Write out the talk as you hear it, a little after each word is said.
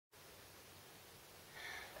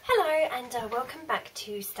and welcome back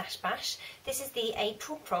to Stash Bash. This is the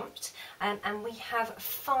April prompt, and we have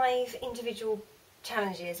 5 individual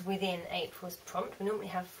challenges within April's prompt. We normally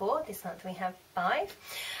have 4, this month we have 5.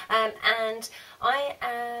 And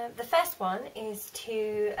the first one is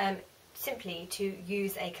to simply to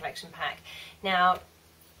use a collection pack. Now,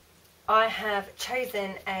 I have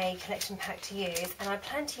chosen a collection pack to use, and I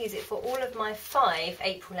plan to use it for all of my 5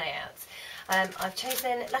 April layouts. I've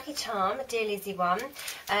chosen Lucky Charm, Dear Lizzie one.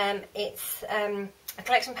 It's a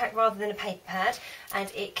collection pack rather than a paper pad,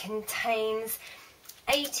 and it contains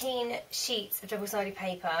 18 sheets of double-sided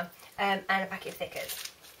paper and a packet of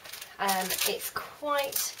thickers. It's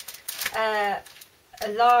quite a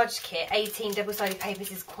large kit. 18 double-sided papers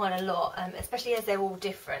is quite a lot, especially as they're all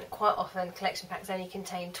different. Quite often collection packs only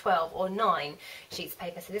contain 12 or 9 sheets of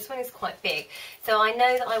paper, so this one is quite big. So I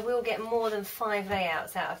know that I will get more than 5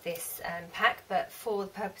 layouts out of this pack, but for the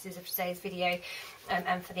purposes of today's video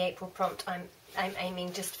and for the April prompt, I'm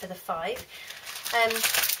aiming just for the 5.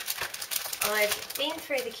 I've been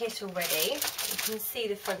through the kit already. You can see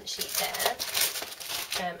the front sheet there.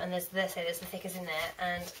 And there's the thickers in there,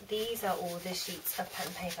 and these are all the sheets of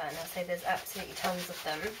pattern paper. Now, so there's absolutely tons of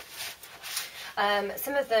them.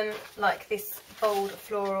 Some of them, like this bold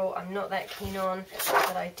floral, I'm not that keen on,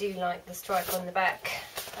 but I do like the stripe on the back.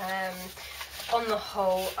 On the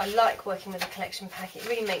whole, I like working with a collection pack. It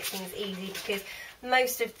really makes things easy because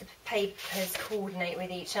most of the papers coordinate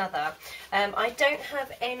with each other. I don't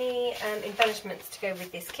have any embellishments to go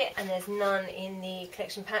with this kit, and there's none in the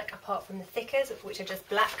collection pack apart from the thickers, which are just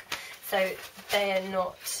black, so they're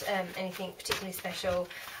not anything particularly special.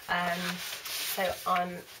 So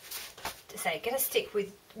I'm going to stick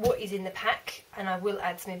with what is in the pack, and I will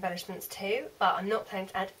add some embellishments too, but I'm not planning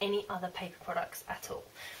to add any other paper products at all,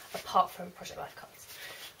 apart from Project Life cards.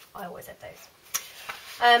 I always add those.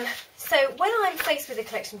 So when I'm faced with a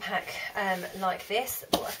collection pack like this,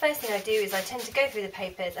 the first thing I do is I tend to go through the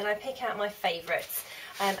papers and I pick out my favourites,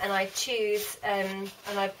 and I choose and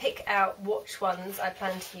I pick out which ones I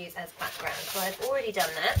plan to use as background. So I've already done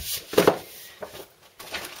that.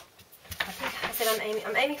 I think I said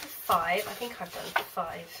I'm aiming for 5. I think I've done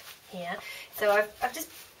 5 here. So I've just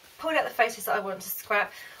pulled out the photos that I want to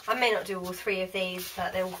scrap. I may not do all 3 of these,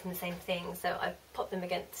 but they're all from the same thing, so I pop them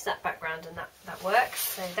against that background and that works.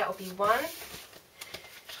 So that will be one.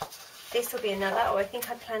 This will be another. Oh, I think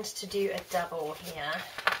I planned to do a double here.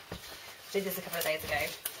 I did this a couple of days ago,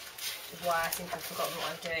 which is why I think I've forgotten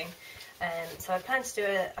what I'm doing. So I plan to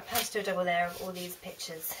do a double there of all these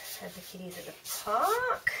pictures of the kiddies at the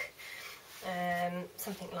park.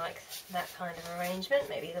 Something like that kind of arrangement,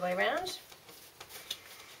 maybe the other way around.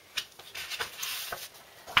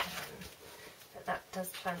 That does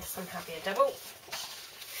plan to somehow be a double.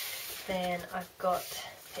 Then I've got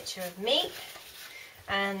a picture of me,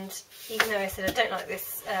 and even though I said I don't like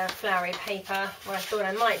this flowery paper, what I thought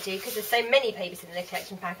I might do, because there's so many papers in the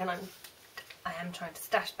collection pack and I am trying to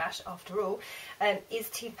stash bash after all, is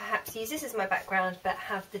to perhaps use this as my background but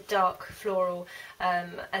have the dark floral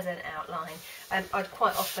as an outline. I'd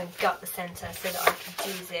quite often gut the centre so that I could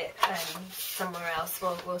use it somewhere else.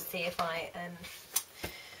 We'll see if I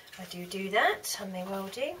do that. I may well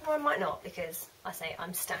do, or I might not, because I say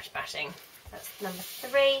I'm stash bashing. That's number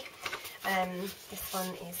 3. This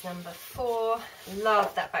one is number 4.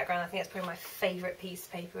 Love that background. I think that's probably my favourite piece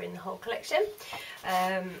of paper in the whole collection.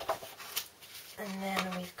 And then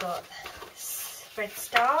we've got Red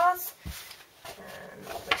Stars,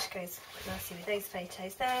 which goes quite nicely with those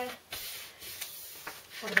photos there.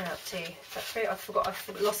 What am I up to? That's 3.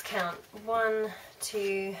 I've lost count. 1,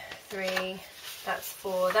 2, 3. That's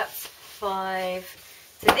 4, that's 5,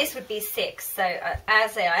 so this would be 6, so as I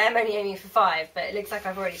say, I am only aiming for 5, but it looks like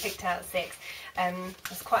I've already picked out 6.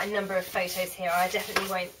 There's quite a number of photos here. I definitely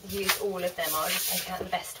won't use all of them, I'll just pick out the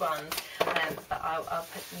best ones, but I'll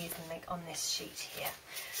use them on this sheet here.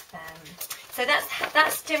 So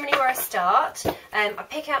that's generally where I start. I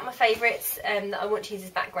pick out my favourites that I want to use as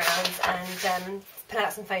backgrounds, and pull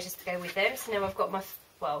out some photos to go with them. So now I've got my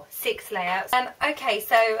 6 layouts. Okay,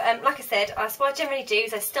 so like I said, what I generally do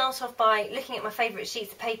is I start off by looking at my favourite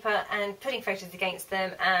sheets of paper and putting photos against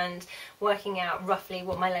them and working out roughly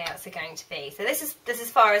what my layouts are going to be. So this is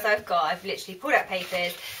as far as I've got. I've literally pulled out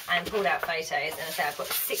papers and pulled out photos, and I say I've got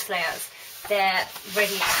 6 layouts. They're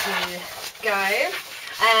ready to go.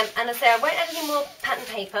 And I say I won't add any more pattern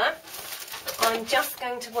paper. I'm just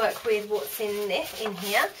going to work with what's in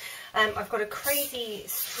here. I've got a crazy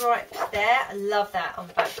stripe there. I love that on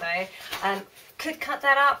the back though. Could cut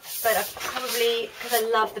that up, but I probably, because I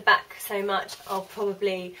love the back so much, I'll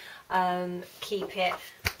probably keep it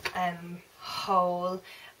whole.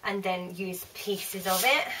 and then use pieces of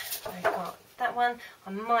it. I've got that one. I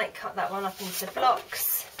might cut that one up into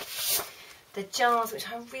blocks. The jars, which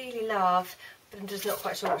I really love, but I'm just not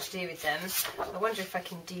quite sure what to do with them. I wonder if I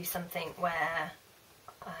can do something where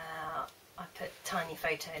I put tiny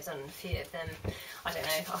photos on a few of them. I don't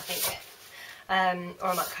know, I think. Or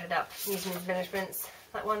I might cut it up using embellishments.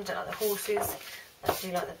 That one, don't like the horses. I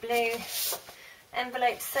do like the blue.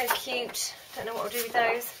 Envelopes, so cute. Don't know what I'll do with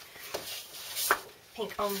those.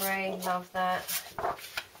 Pink ombre, love that.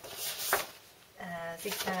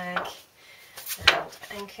 Zigzag. And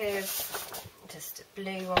anchors. Just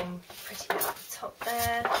blue one pretty at the top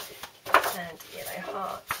there. And yellow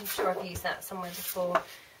hearts. I'm sure I've used that somewhere before.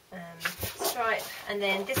 Stripe. And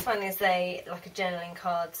then this one is like a journaling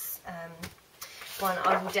cards one.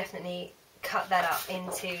 I will definitely cut that up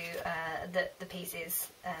into the pieces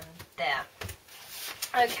there.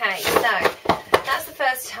 Okay, so that's the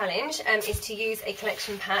first challenge, is to use a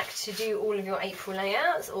collection pack to do all of your April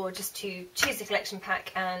layouts, or just to choose a collection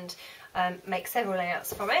pack and make several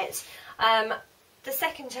layouts from it. The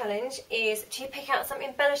second challenge is to pick out some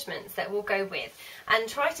embellishments that will go with, and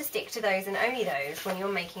try to stick to those and only those when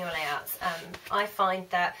you're making your layouts. I find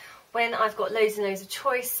that when I've got loads and loads of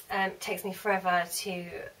choice, it takes me forever to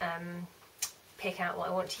pick out what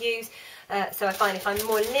I want to use. So I find if I'm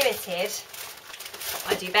more limited,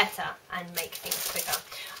 I do better and make things quicker.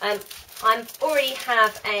 I already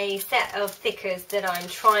have a set of thickers that I'm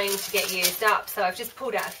trying to get used up, so I've just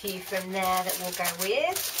pulled out a few from there that will go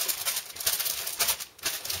with.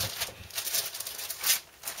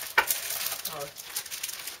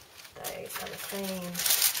 Those are the same.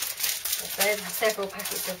 There's several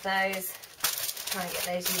packets of those. Try and get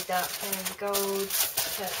those used up. And gold,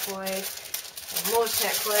 turquoise, and more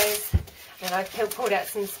turquoise. And I've pulled out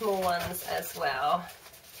some small ones as well,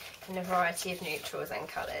 in a variety of neutrals and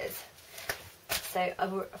colours. So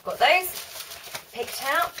I've got those picked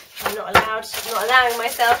out. I'm not allowing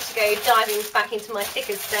myself to go diving back into my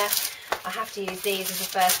thickers there. I have to use these as a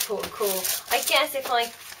first port of call. I guess if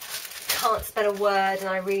I can't spell a word and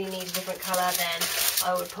I really need a different colour, then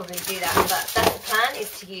I would probably do that. But that's the plan,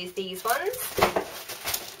 is to use these ones.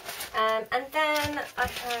 And then I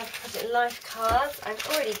have Project Life cards. I've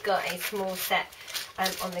already got a small set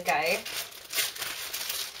on the go.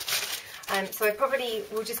 So I probably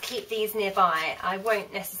will just keep these nearby. I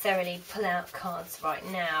won't necessarily pull out cards right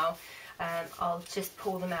now. I'll just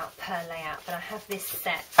pull them out per layout. But I have this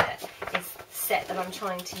set that is the set that I'm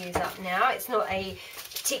trying to use up now. It's not a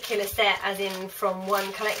particular set as in from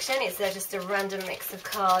one collection. It's just a random mix of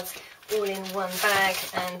cards all in one bag,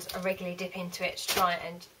 and I regularly dip into it to try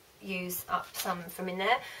and use up some from in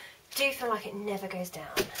there. Do feel like it never goes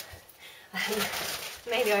down.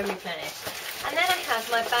 Maybe I replenish. And then I have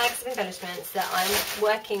my bags of embellishments that I'm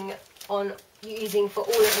working on using for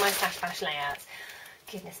all of my Stash Bash layouts.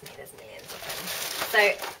 Goodness me, there's millions of them. So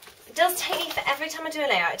it does take me forever. Every time I do a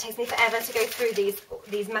layout, it takes me forever to go through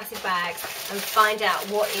these massive bags and find out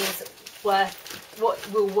what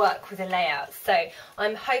will work with a layout. So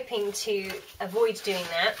I'm hoping to avoid doing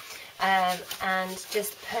that. And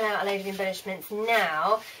just pull out a load of embellishments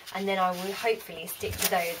now, and then I will hopefully stick to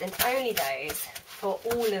those and only those for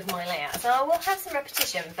all of my layouts. Now I will have some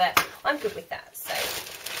repetition, but I'm good with that. So,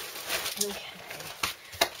 okay,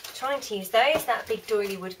 trying to use those. That big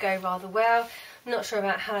doily would go rather well. I'm not sure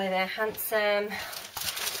about how they're handsome.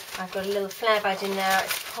 I've got a little flare badge in there.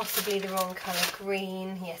 It's possibly the wrong colour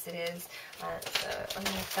green. Yes, it is. So I'll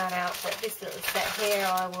leave that out. But this little set here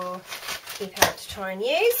I will keep out to try and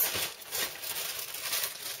use.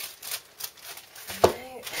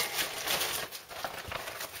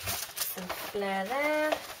 Some flare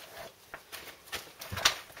there.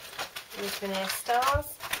 Wood veneer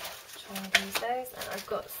stars. Try and use those. And I've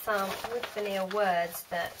got some wood veneer words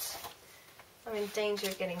that I'm in danger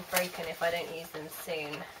of getting broken if I don't use them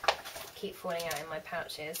soon. Keep falling out in my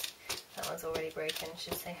pouches. That one's already broken.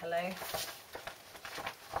 Should say hello.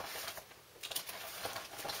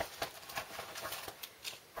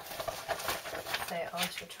 So I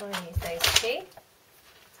shall try and use those two.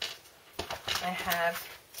 I have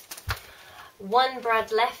one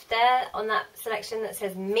brad left there on that selection that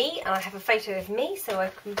says me, and I have a photo of me, so I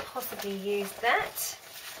can possibly use that.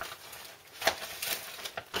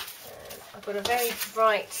 I've got a very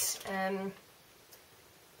bright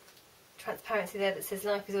transparency there that says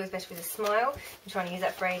life is always better with a smile. I'm trying to use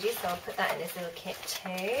that for ages, so I'll put that in this little kit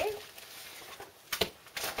too.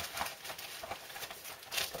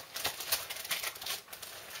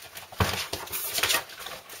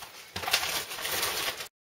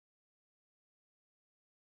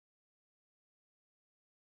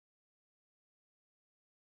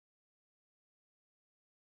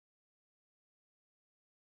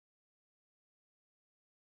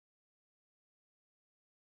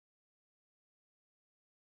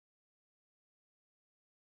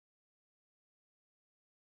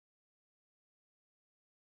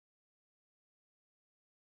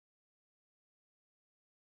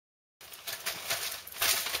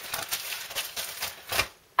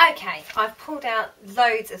 Okay, I've pulled out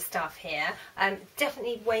loads of stuff here,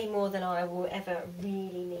 definitely way more than I will ever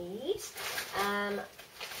really need,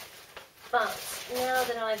 but now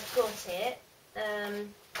that I've got it,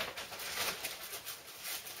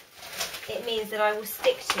 it means that I will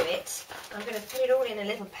stick to it. I'm going to put it all in a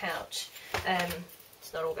little pouch.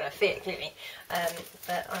 It's not all going to fit, clearly,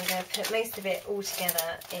 but I'm going to put most of it all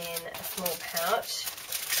together in a small pouch,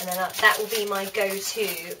 and then that will be my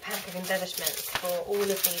go-to pack of embellishments for all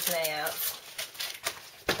of these layouts.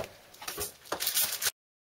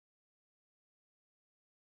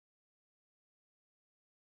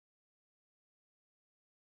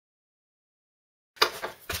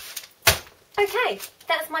 Okay,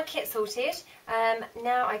 that's my kit sorted.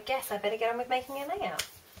 Now I guess I better get on with making a layout.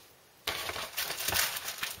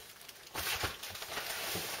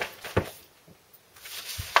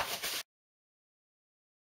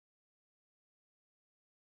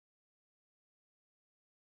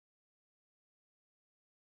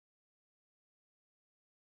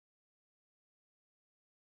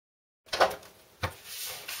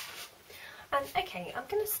 Okay, I'm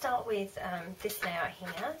going to start with this layout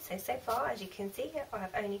here. So far, as you can see,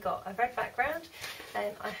 I've only got a red background.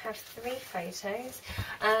 I have 3 photos.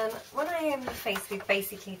 When I am faced with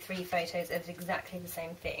basically 3 photos of exactly the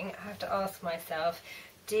same thing, I have to ask myself,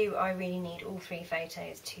 do I really need all 3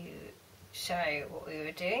 photos to show what we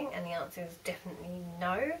were doing? And the answer is definitely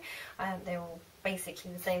no. They're all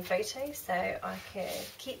basically the same photo, so I could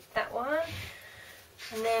keep that one.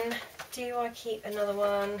 And then, do I keep another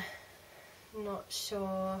one? Not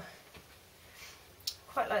sure.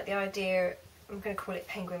 Quite like the idea, I'm going to call it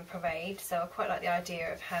Penguin Parade, so I quite like the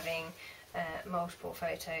idea of having multiple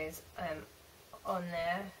photos on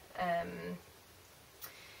there.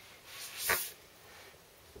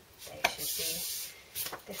 They should be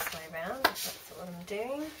this way round, if that's what I'm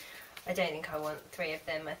doing. I don't think I want 3 of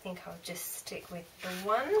them, I think I'll just stick with the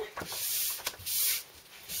one.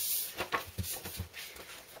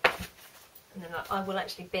 And then I will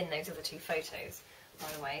actually bin those other 2 photos,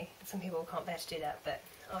 by the way. Some people can't bear to do that, but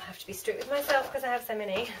I'll have to be strict with myself because I have so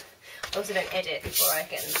many. I also don't edit before I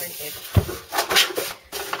get them printed.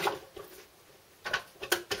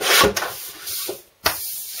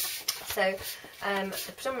 So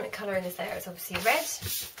the predominant colour in this area is obviously red.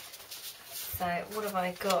 So what have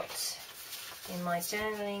I got in my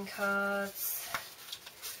journaling cards?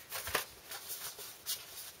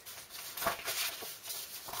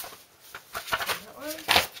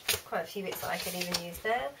 Quite a few bits that I could even use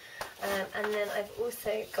there, and then I've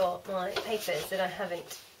also got my papers that I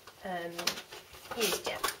haven't used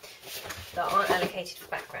yet, that aren't allocated for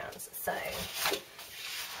backgrounds, so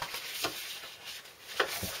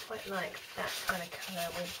quite like that kind of colour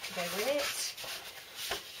to go with it.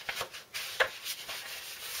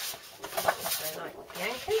 Also like the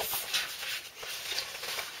anchors.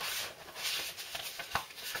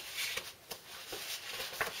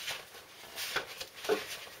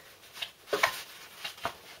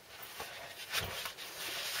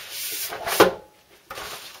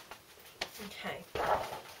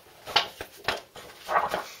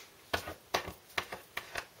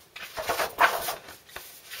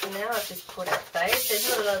 Now I've just pulled out those. There's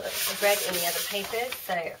not a lot of red in the other papers,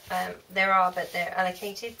 so there are, but they're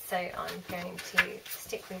allocated, so I'm going to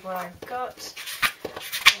stick with what I've got.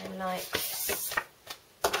 I like So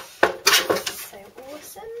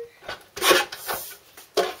Awesome.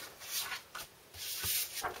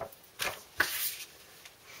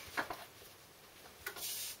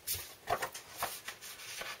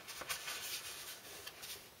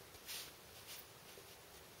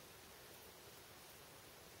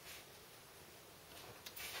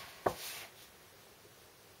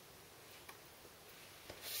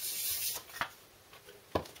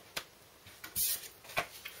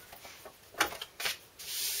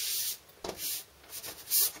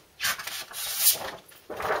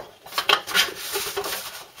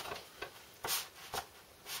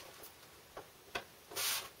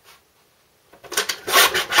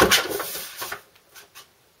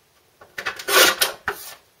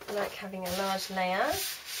 I like having a large layer.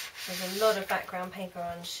 There's a lot of background paper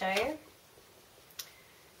on show.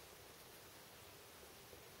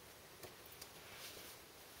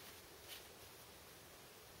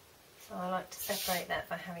 So I like to separate that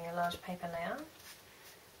by having a large paper layer.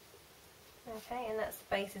 Okay, and that's the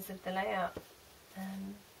basis of the layout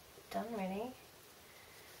done really.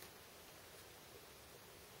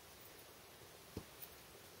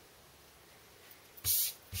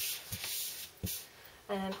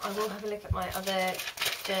 I will have a look at my other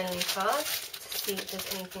journaling cards to see if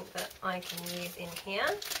there's anything that I can use in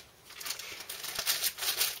here.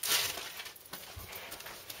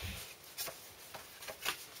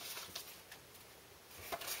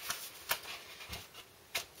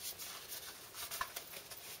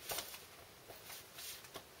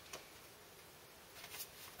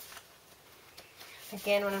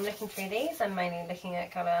 Again, when I'm looking through these, I'm mainly looking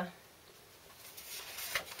at colour.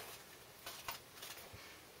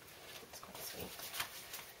 It's quite sweet.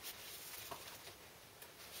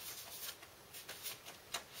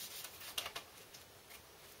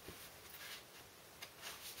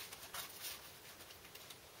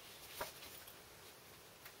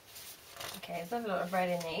 Okay, there's not a lot of red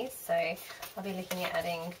in these, so I'll be looking at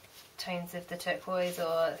adding tones of the turquoise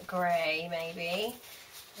or grey maybe,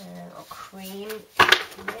 or cream.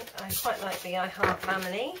 I quite like the I Heart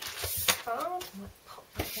Family card. I might pop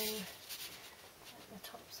that in at the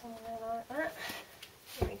top somewhere like that.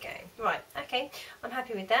 There we go. Right, okay, I'm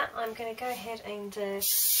happy with that. I'm going to go ahead and get that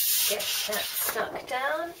stuck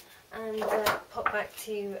down and pop back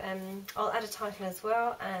to, I'll add a title as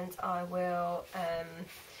well, and I will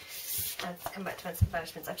come back to add some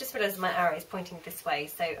embellishments. I've just realised my arrow is pointing this way,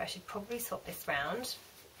 so I should probably swap this round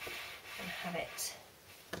and have it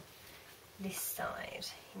this side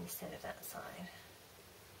instead of that side.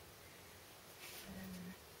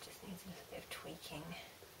 Just needs a little bit of tweaking.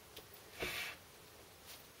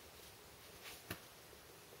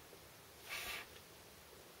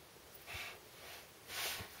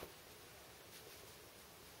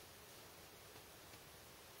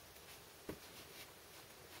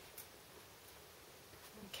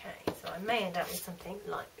 Okay, so I may end up with something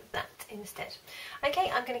like that instead. Okay,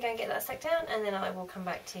 I'm going to go and get that stuck down, and then I will come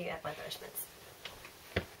back to add my embellishments.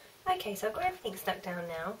 Okay, so I've got everything stuck down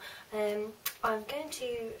now. I'm going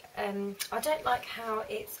to, I don't like how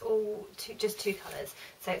it's all just two colours.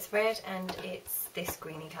 So it's red and it's this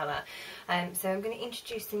greeny colour. So I'm going to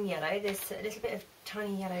introduce some yellow. There's a little bit of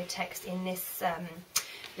tiny yellow text in this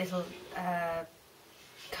little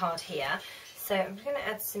card here. So I'm going to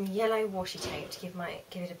add some yellow washi tape to give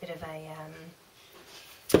it a bit of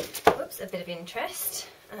a bit of interest.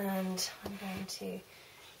 And I'm going to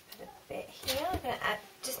put a bit here. I'm going to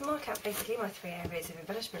just mark out basically my 3 areas of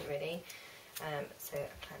embellishment really. So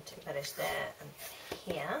I plan to embellish there and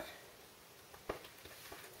here.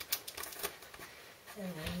 And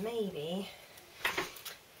then maybe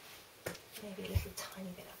a little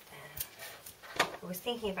tiny bit up there. I was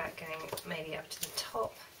thinking about going maybe up to the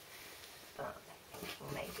top, but I'm thinking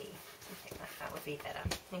maybe something like that would be better.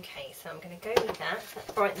 Okay, so I'm going to go with that.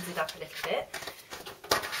 That brightens it up a little bit.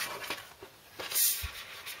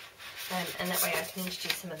 And that way I can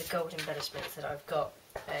introduce some of the gold embellishments that I've got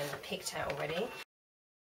picked out already.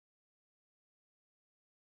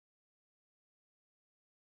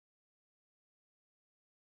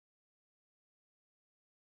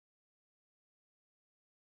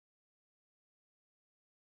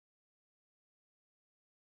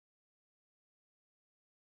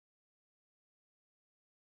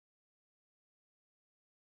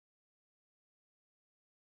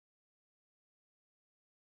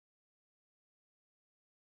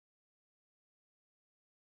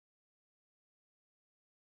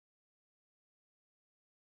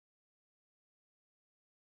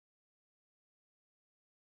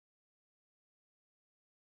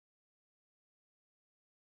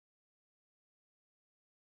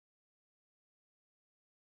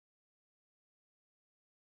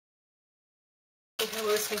 I think I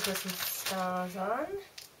will also put some stars on.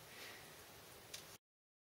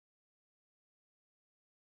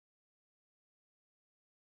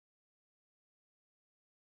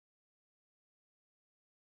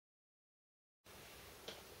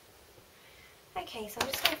 Okay, so I'm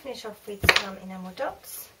just going to finish off with some enamel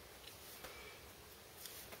dots.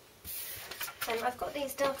 I've got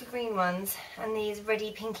these darker green ones and these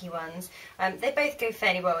reddy pinky ones. They both go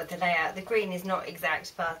fairly well with the layout. The green is not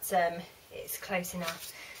exact, but it's close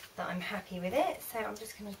enough that I'm happy with it. So I'm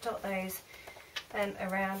just going to dot those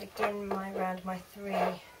around again, around my 3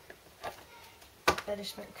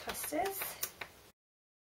 embellishment clusters.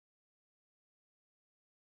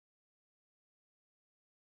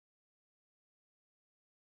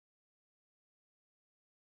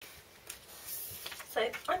 So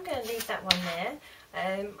I'm going to leave that one there.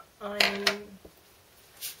 I'm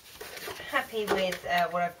happy with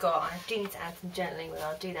what I've got. I do need to add some journaling, but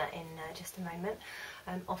I'll do that in just a moment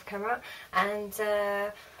off camera. And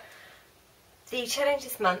the challenge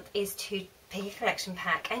this month is to pick a collection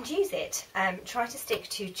pack and use it. Try to stick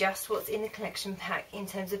to just what's in the collection pack in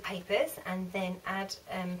terms of papers, and then add,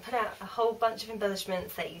 put out a whole bunch of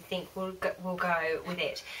embellishments that you think will go with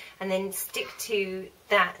it, and then stick to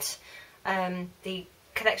that. The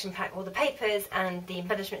collection pack, all the papers and the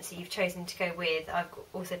embellishments that you've chosen to go with. I've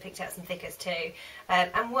also picked out some thickers too,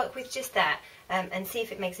 and work with just that, and see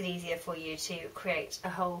if it makes it easier for you to create a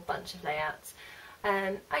whole bunch of layouts.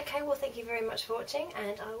 Okay, well, thank you very much for watching,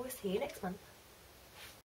 and I will see you next month.